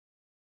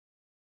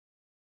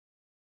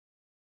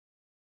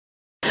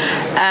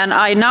And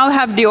I now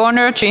have the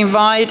honor to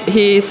invite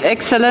His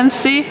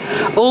Excellency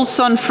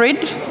Olsson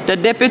Fridh, the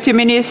Deputy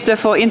Minister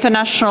for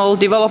International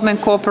Development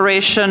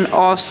Cooperation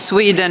of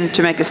Sweden,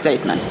 to make a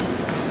statement.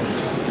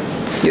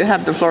 You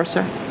have the floor,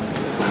 sir.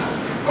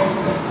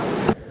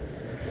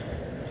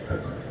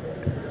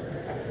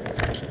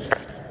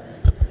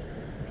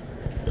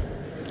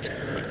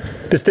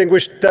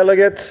 Distinguished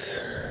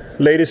delegates,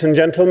 ladies and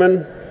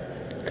gentlemen,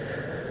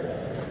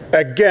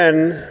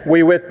 again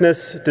we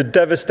witness the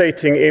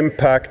devastating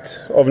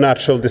impact of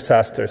natural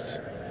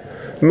disasters.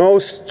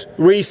 Most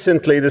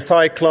recently, the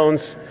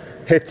cyclones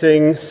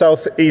hitting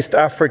Southeast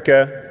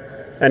Africa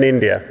and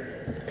India.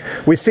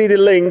 We see the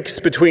links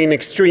between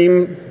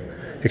extreme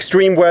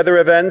weather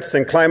events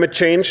and climate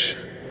change,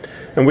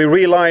 and we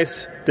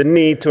realize the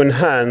need to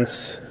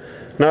enhance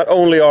not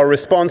only our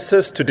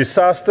responses to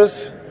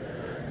disasters,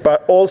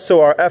 but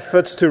also our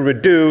efforts to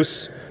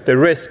reduce the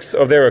risks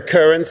of their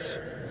occurrence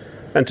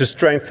and to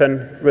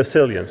strengthen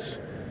resilience.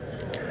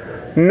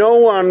 No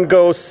one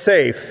goes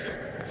safe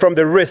from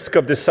the risk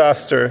of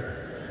disaster,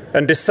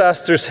 and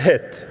disasters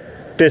hit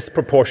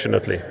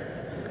disproportionately.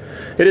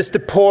 It is the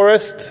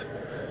poorest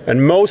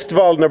and most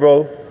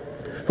vulnerable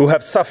who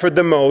have suffered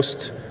the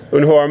most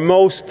and who are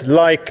most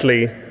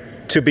likely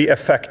to be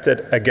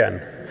affected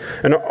again.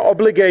 And our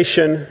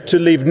obligation to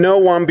leave no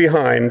one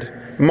behind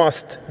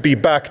must be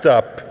backed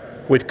up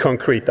with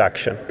concrete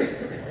action.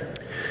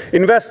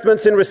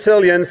 Investments in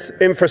resilience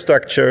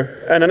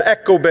infrastructure and an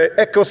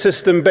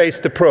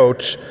ecosystem-based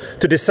approach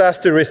to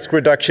disaster risk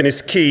reduction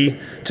is key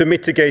to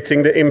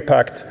mitigating the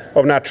impact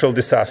of natural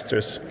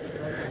disasters.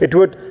 It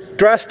would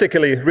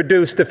drastically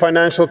reduce the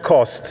financial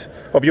cost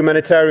of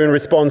humanitarian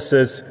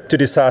responses to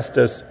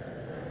disasters,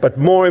 but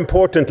more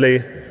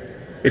importantly,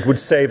 it would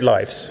save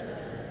lives.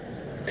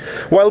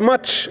 While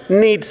much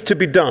needs to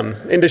be done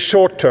in the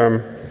short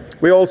term,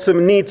 we also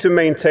need to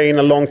maintain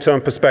a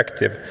long-term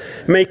perspective,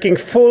 making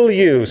full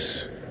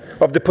use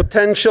of the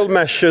potential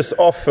measures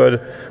offered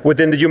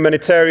within the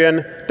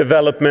humanitarian,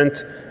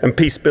 development and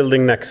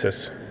peace-building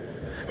nexus.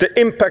 The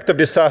impact of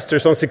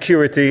disasters on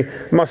security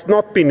must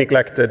not be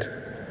neglected,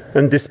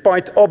 and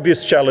despite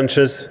obvious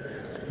challenges,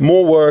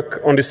 more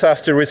work on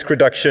disaster risk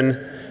reduction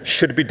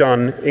should be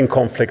done in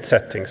conflict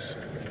settings.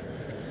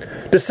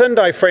 The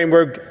Sendai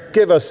framework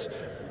gives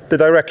us the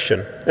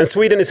direction, and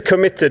Sweden is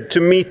committed to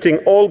meeting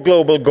all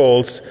global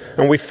goals,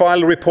 and we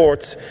file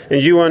reports in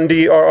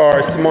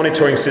UNDRR's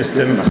monitoring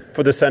system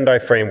for the Sendai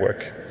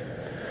framework.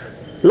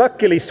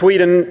 Luckily,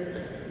 Sweden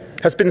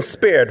has been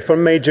spared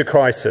from major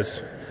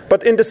crises,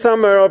 but in the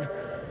summer of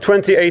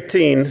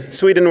 2018,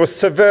 Sweden was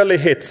severely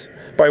hit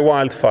by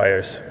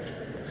wildfires.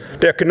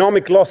 The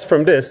economic loss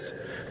from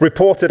this,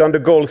 reported under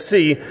Goal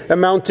C,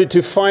 amounted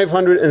to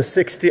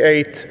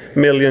 568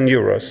 million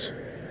euros.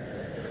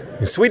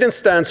 Sweden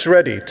stands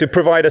ready to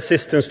provide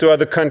assistance to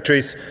other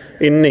countries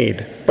in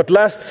need. But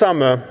last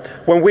summer,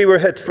 when we were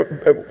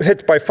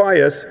hit by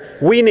fires,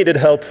 we needed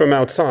help from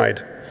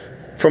outside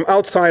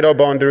our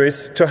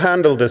boundaries to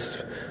handle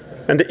this,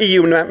 and the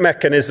EU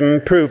mechanism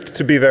proved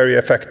to be very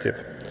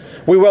effective.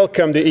 We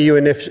welcome the EU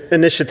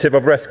initiative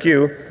of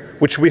rescue,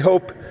 which we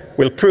hope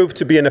will prove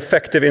to be an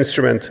effective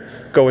instrument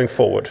going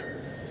forward.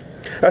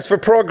 As for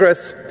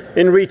progress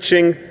in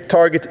reaching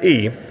Target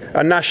E,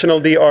 a national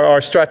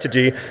DRR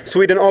strategy,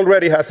 Sweden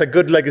already has a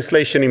good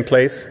legislation in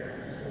place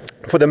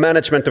for the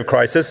management of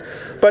crisis,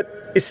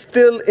 but is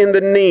still in the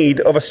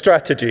need of a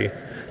strategy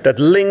that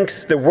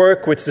links the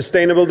work with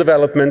sustainable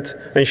development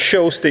and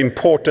shows the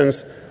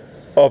importance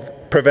of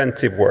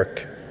preventive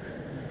work.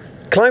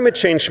 Climate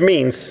change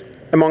means,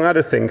 among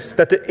other things,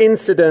 that the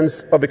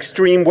incidence of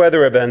extreme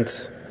weather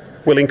events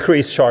will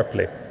increase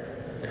sharply.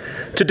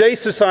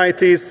 Today's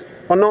societies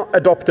are not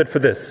adopted for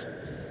this.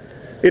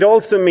 It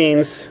also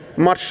means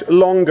much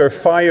longer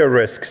fire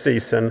risk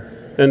season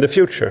in the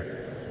future.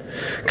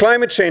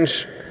 Climate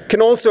change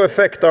can also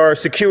affect our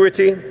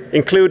security,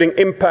 including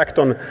impact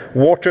on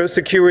water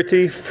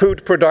security,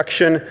 food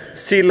production,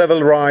 sea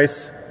level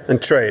rise,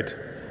 and trade.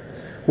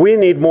 We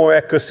need more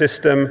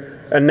ecosystem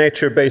and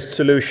nature-based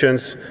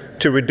solutions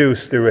to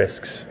reduce the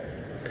risks.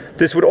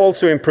 This would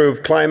also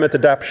improve climate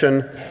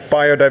adaptation,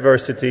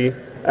 biodiversity,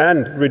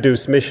 and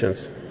reduce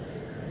emissions.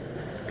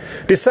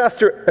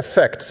 Disaster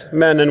affects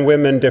men and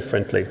women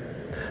differently.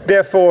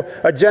 Therefore,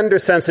 a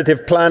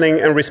gender-sensitive planning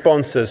and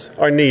responses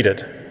are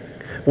needed.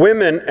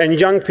 Women and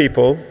young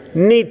people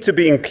need to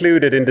be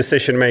included in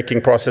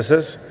decision-making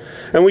processes,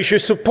 and we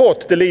should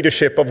support the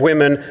leadership of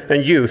women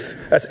and youth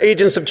as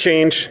agents of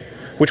change,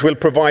 which will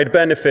provide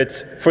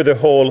benefits for the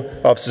whole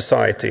of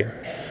society.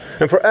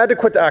 And for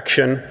adequate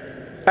action,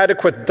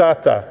 adequate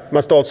data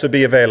must also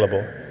be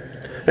available.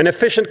 An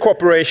efficient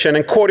cooperation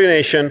and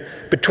coordination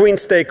between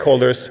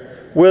stakeholders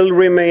will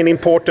remain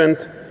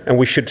important, and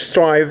we should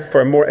strive for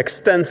a more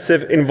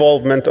extensive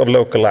involvement of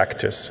local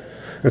actors.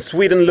 And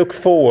Sweden looks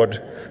forward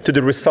to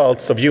the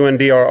results of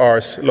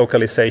UNDRR's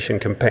localization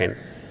campaign.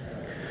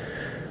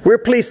 We're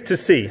pleased to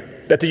see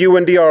that the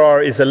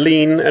UNDRR is a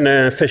lean and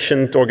an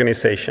efficient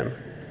organization.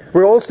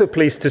 We're also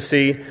pleased to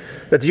see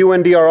that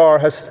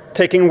UNDRR has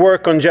taken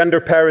work on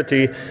gender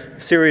parity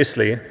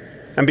seriously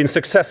and been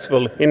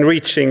successful in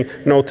reaching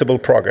notable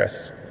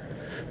progress.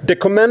 The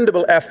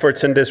commendable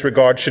efforts in this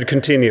regard should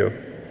continue.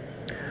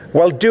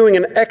 While doing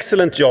an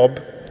excellent job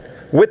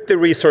with the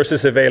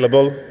resources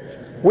available,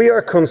 we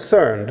are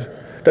concerned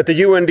that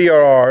the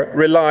UNDRR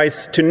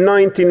relies to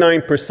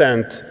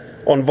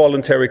 99% on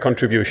voluntary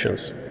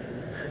contributions.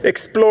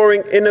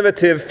 Exploring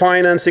innovative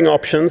financing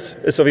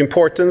options is of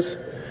importance,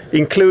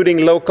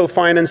 including local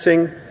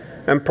financing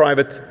and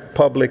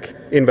private-public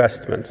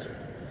investments.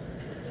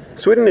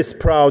 Sweden is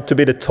proud to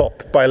be the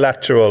top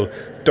bilateral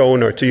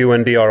donor to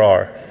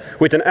UNDRR,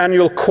 with an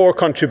annual core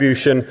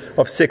contribution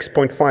of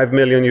 6.5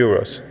 million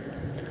euros.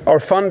 Our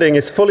funding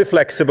is fully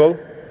flexible,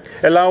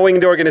 allowing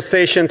the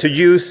organization to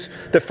use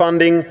the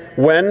funding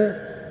when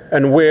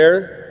and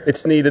where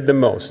it's needed the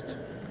most.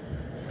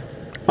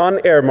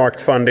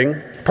 Unearmarked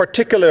funding,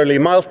 particularly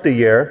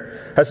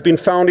multi-year, has been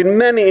found in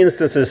many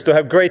instances to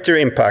have greater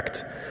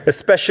impact,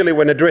 especially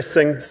when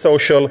addressing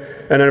social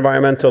and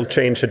environmental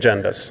change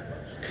agendas.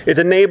 It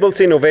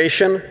enables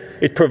innovation,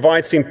 it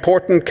provides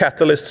important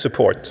catalyst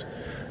support,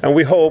 and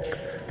we hope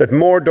that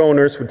more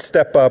donors would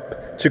step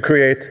up to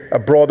create a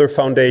broader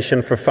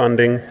foundation for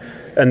funding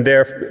and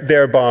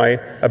thereby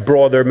a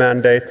broader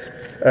mandate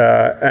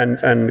and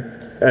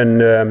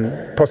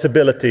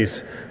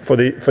possibilities for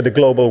the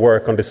global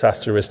work on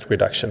disaster risk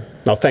reduction.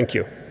 Now, thank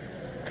you.